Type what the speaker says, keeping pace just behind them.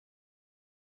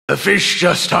The fish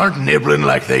just aren't nibbling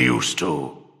like they used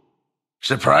to.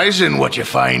 Surprising what you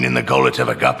find in the gullet of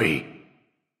a guppy.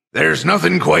 There's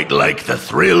nothing quite like the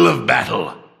thrill of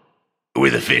battle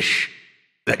with a fish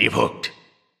that you've hooked.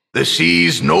 The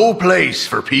sea's no place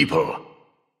for people.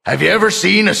 Have you ever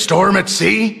seen a storm at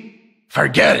sea?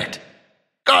 Forget it.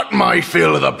 Got my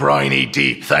fill of the briny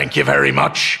deep, thank you very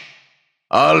much.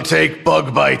 I'll take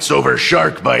bug bites over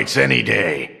shark bites any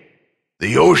day.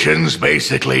 The ocean's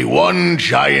basically one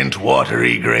giant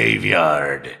watery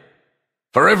graveyard.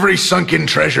 For every sunken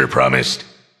treasure promised,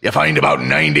 you find about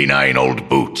 99 old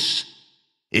boots.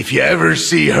 If you ever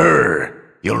see her,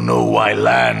 you'll know why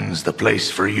land's the place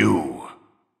for you.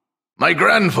 My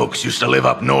grandfolks used to live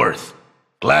up north.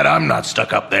 Glad I'm not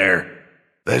stuck up there.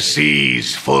 The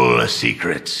sea's full of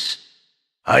secrets.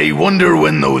 I wonder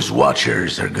when those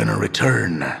watchers are gonna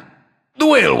return. The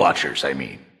whale watchers, I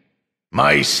mean.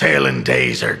 My sailing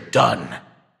days are done.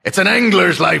 It's an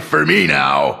angler's life for me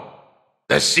now.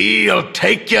 The sea'll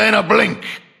take you in a blink.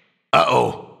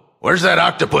 Uh-oh, where's that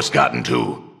octopus gotten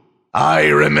to? I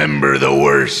remember the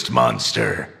worst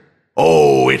monster.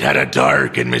 Oh, it had a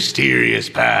dark and mysterious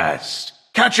past.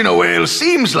 Catching a whale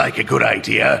seems like a good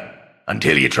idea,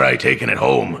 until you try taking it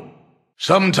home.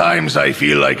 Sometimes I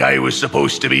feel like I was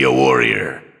supposed to be a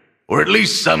warrior, or at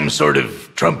least some sort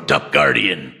of trumped-up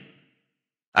guardian.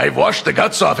 I've washed the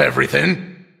guts off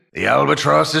everything. The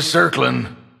albatross is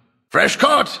circling. Fresh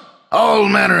caught. All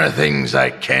manner of things I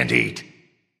can't eat.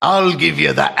 I'll give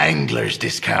you the angler's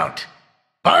discount.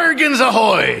 Bargains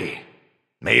ahoy!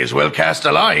 May as well cast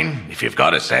a line, if you've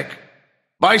got a sec.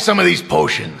 Buy some of these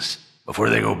potions before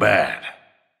they go bad.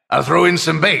 I'll throw in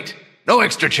some bait. No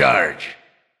extra charge.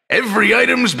 Every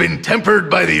item's been tempered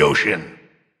by the ocean.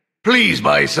 Please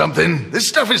buy something. This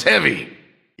stuff is heavy.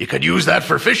 You could use that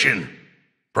for fishing.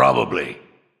 Probably.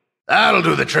 That'll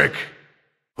do the trick.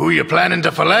 Who you planning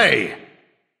to fillet?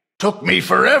 Took me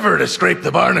forever to scrape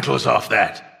the barnacles off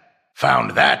that.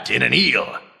 Found that in an eel.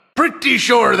 Pretty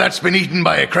sure that's been eaten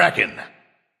by a kraken.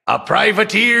 A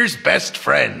privateer's best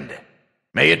friend.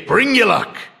 May it bring you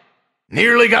luck.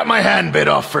 Nearly got my hand bit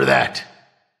off for that.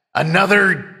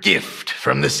 Another gift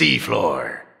from the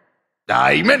seafloor.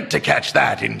 I meant to catch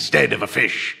that instead of a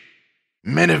fish.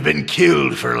 Men have been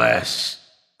killed for less.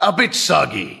 A bit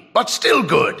soggy, but still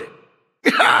good.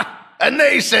 Ha! And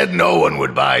they said no one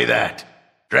would buy that.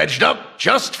 Dredged up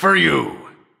just for you.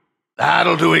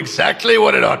 That'll do exactly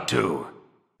what it ought to.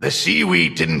 The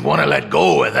seaweed didn't want to let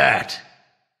go of that.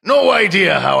 No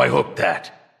idea how I hooked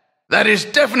that. That is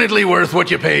definitely worth what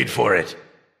you paid for it.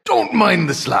 Don't mind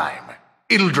the slime.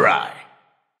 It'll dry.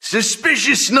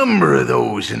 Suspicious number of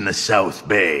those in the South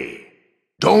Bay.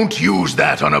 Don't use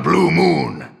that on a blue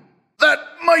moon. That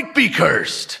might be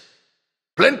cursed.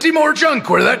 Plenty more junk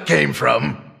where that came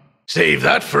from. Save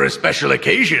that for a special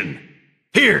occasion.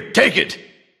 Here, take it.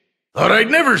 Thought I'd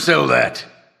never sell that.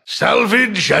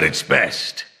 Salvage at its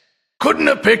best. Couldn't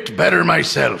have picked better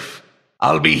myself.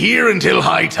 I'll be here until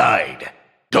high tide.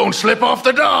 Don't slip off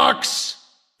the docks.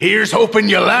 Here's hoping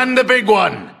you land a big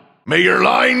one. May your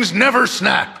lines never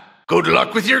snap. Good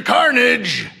luck with your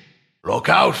carnage. Look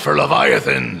out for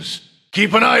leviathans.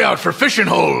 Keep an eye out for fishing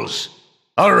holes.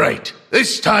 All right,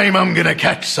 this time I'm gonna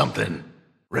catch something.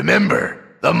 Remember,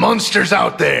 the monster's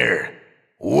out there,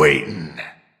 waiting.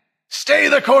 Stay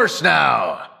the course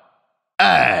now.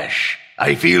 Ash,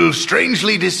 I feel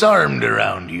strangely disarmed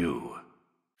around you.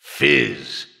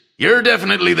 Fizz, you're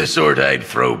definitely the sort I'd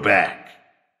throw back.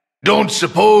 Don't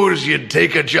suppose you'd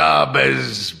take a job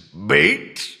as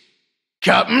bait?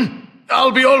 Captain,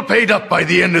 I'll be all paid up by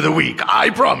the end of the week, I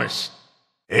promise.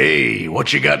 Hey,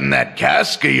 what you got in that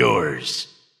cask of yours?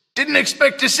 Didn't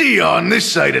expect to see you on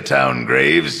this side of town,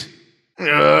 Graves.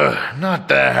 Not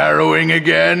the harrowing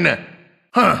again.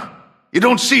 Huh, you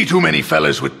don't see too many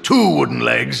fellas with 2 wooden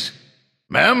legs.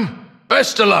 Ma'am,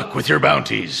 best of luck with your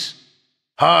bounties.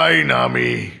 Hi,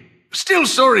 Nami. Still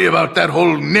sorry about that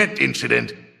whole net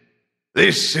incident.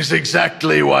 This is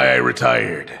exactly why I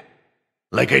retired.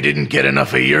 Like I didn't get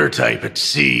enough of your type at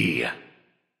sea.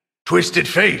 Twisted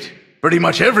fate. Pretty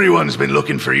much everyone's been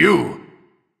looking for you.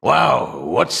 Wow,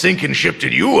 what sinking ship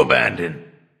did you abandon?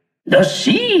 The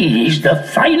sea is the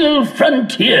final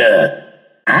frontier.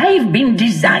 I've been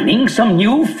designing some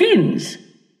new fins.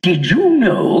 Did you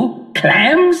know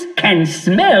clams can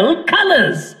smell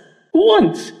colors?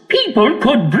 Once people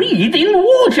could breathe in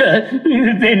water,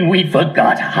 then we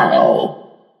forgot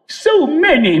how. So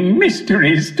many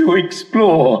mysteries to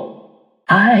explore.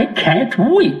 I can't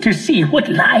wait to see what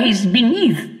lies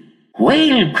beneath.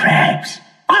 Whale crabs,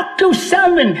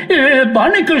 octosalmon,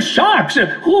 barnacle sharks,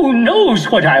 who knows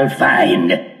what I'll find.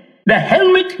 The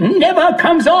helmet never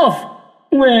comes off.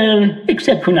 Well,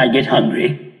 except when I get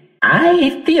hungry.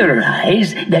 I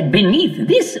theorize that beneath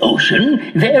this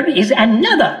ocean there is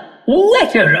another,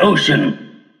 wetter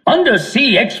ocean.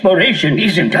 Undersea exploration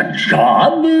isn't a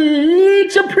job,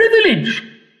 it's a privilege.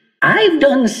 I've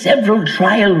done several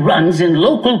trial runs in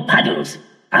local puddles.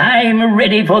 I'm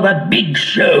ready for the big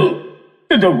show.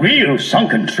 The real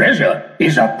sunken treasure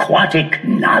is aquatic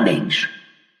knowledge.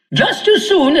 Just as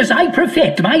soon as I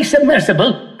perfect my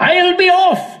submersible, I'll be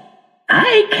off.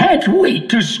 I can't wait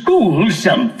to school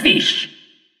some fish.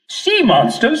 Sea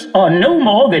monsters are no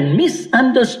more than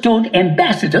misunderstood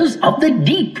ambassadors of the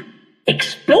deep.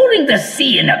 Exploring the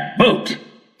sea in a boat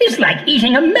is like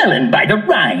eating a melon by the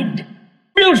rind.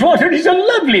 Bilgewater is a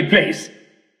lovely place,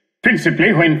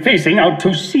 principally when facing out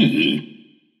to sea.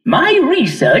 My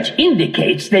research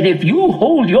indicates that if you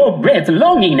hold your breath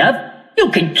long enough, you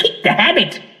can kick the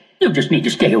habit. You just need to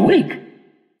stay awake.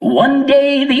 One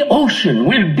day the ocean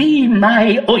will be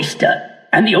my oyster,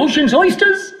 and the ocean's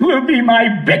oysters will be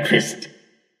my breakfast.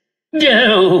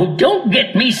 No, don't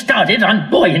get me started on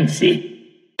buoyancy.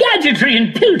 Gadgetry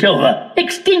and Piltover,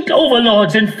 extinct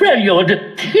overlords and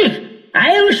Freljord.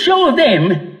 I'll show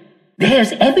them.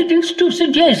 There's evidence to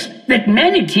suggest that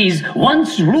manatees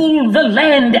once ruled the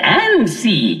land and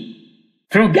sea.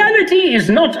 Frugality is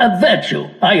not a virtue,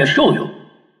 I assure you.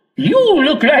 You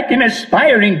look like an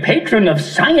aspiring patron of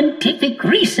scientific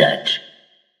research.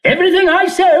 Everything I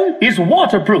sell is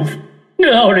waterproof,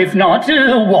 or if not,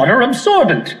 water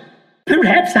absorbent.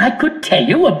 Perhaps I could tell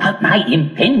you about my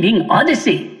impending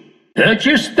odyssey.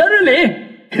 Purchase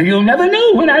thoroughly. You'll never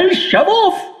know when I'll shove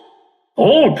off.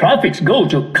 All profits go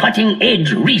to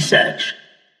cutting-edge research.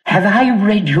 Have I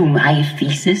read you my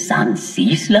thesis on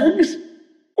sea slugs?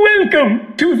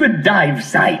 Welcome to the dive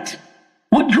site.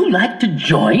 Would you like to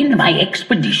join my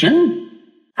expedition?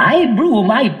 I brew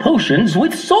my potions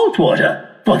with salt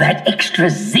water for that extra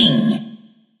zing.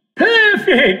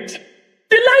 Perfect!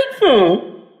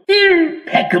 Delightful!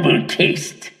 Impeccable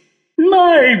taste.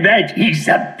 My, that is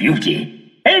a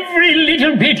beauty. Every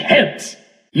little bit helps.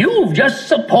 You've just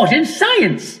supported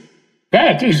science.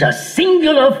 That is a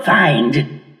singular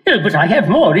find. But I have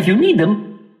more if you need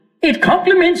them. It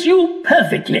complements you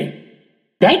perfectly.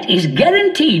 That is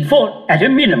guaranteed for, at a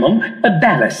minimum, a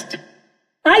ballast.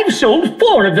 I've sold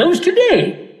 4 of those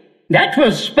today. That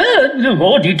will spur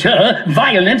or deter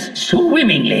violence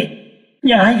swimmingly.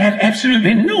 Yeah, I have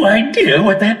absolutely no idea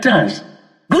what that does.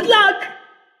 Good luck!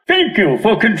 Thank you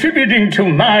for contributing to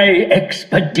my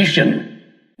expedition.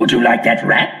 Would you like that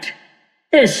rat?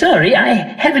 Sorry, I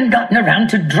haven't gotten around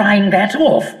to drying that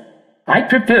off. I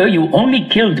prefer you only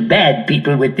killed bad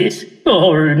people with this,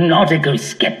 or nautical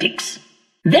skeptics.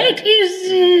 That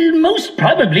is most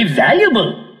probably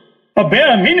valuable. A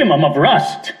bare minimum of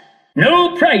rust.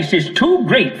 No price is too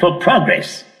great for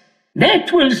progress.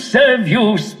 That will serve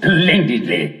you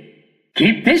splendidly.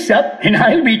 Keep this up and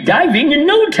I'll be diving in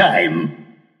no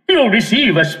time. You'll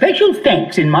receive a special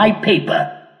thanks in my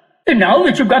paper. And now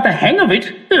that you've got the hang of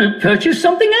it, purchase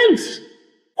something else.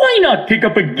 Why not pick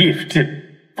up a gift?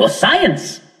 For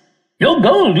science. Your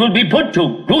gold will be put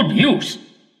to good use.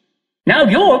 Now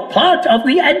you're part of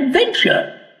the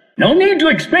adventure. No need to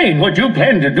explain what you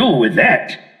plan to do with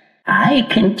that. I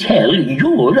can tell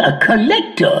you're a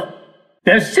collector.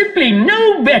 There's simply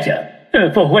no better,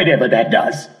 for whatever that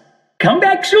does. Come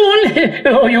back soon,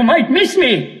 or you might miss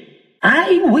me.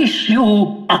 I wish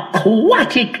you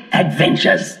aquatic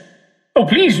adventures. Oh,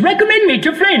 please recommend me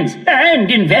to friends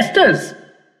and investors.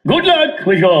 Good luck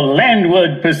with your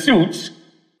landward pursuits.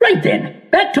 Right then,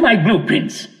 back to my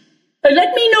blueprints.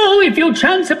 Let me know if you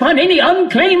chance upon any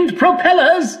unclaimed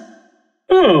propellers.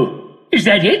 Oh, is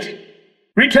that it?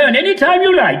 Return any time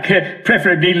you like,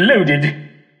 preferably loaded.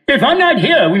 If I'm not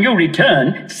here when you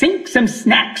return, sink some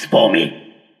snacks for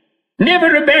me.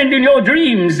 Never abandon your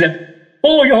dreams,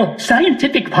 or your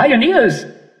scientific pioneers.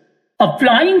 A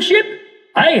flying ship?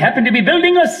 I happen to be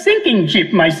building a sinking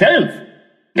ship myself.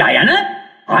 Diana,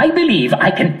 I believe I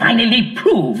can finally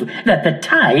prove that the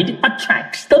tide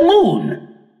attracts the moon.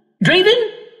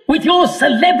 Draven, with your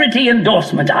celebrity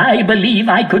endorsement, I believe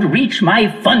I could reach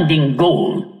my funding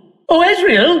goal. Oh,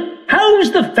 Ezreal,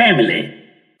 how's the family?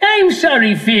 I'm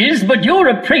sorry, Fizz, but your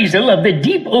appraisal of the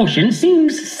deep ocean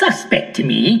seems suspect to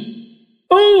me.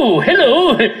 Oh,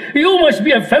 hello. You must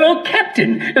be a fellow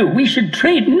captain. We should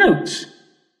trade notes.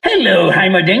 Hello,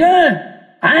 Heimerdinger.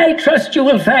 I trust you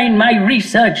will find my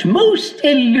research most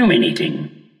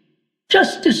illuminating.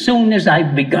 Just as soon as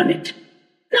I've begun it.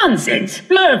 Nonsense.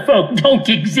 Merfolk don't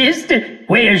exist.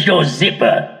 Where's your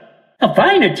zipper? A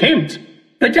fine attempt,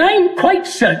 but I'm quite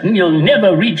certain you'll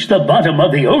never reach the bottom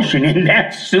of the ocean in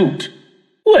that suit.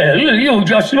 Well, you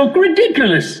just look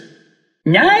ridiculous.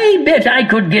 I bet I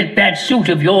could get that suit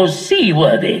of yours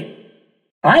seaworthy.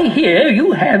 I hear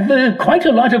you have quite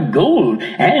a lot of gold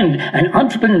and an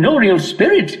entrepreneurial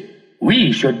spirit.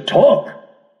 We should talk.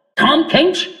 Tom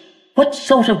Kench, what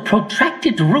sort of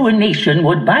protracted ruination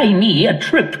would buy me a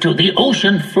trip to the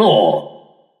ocean floor?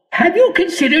 Have you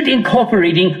considered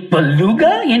incorporating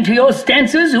beluga into your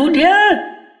stances, Udia?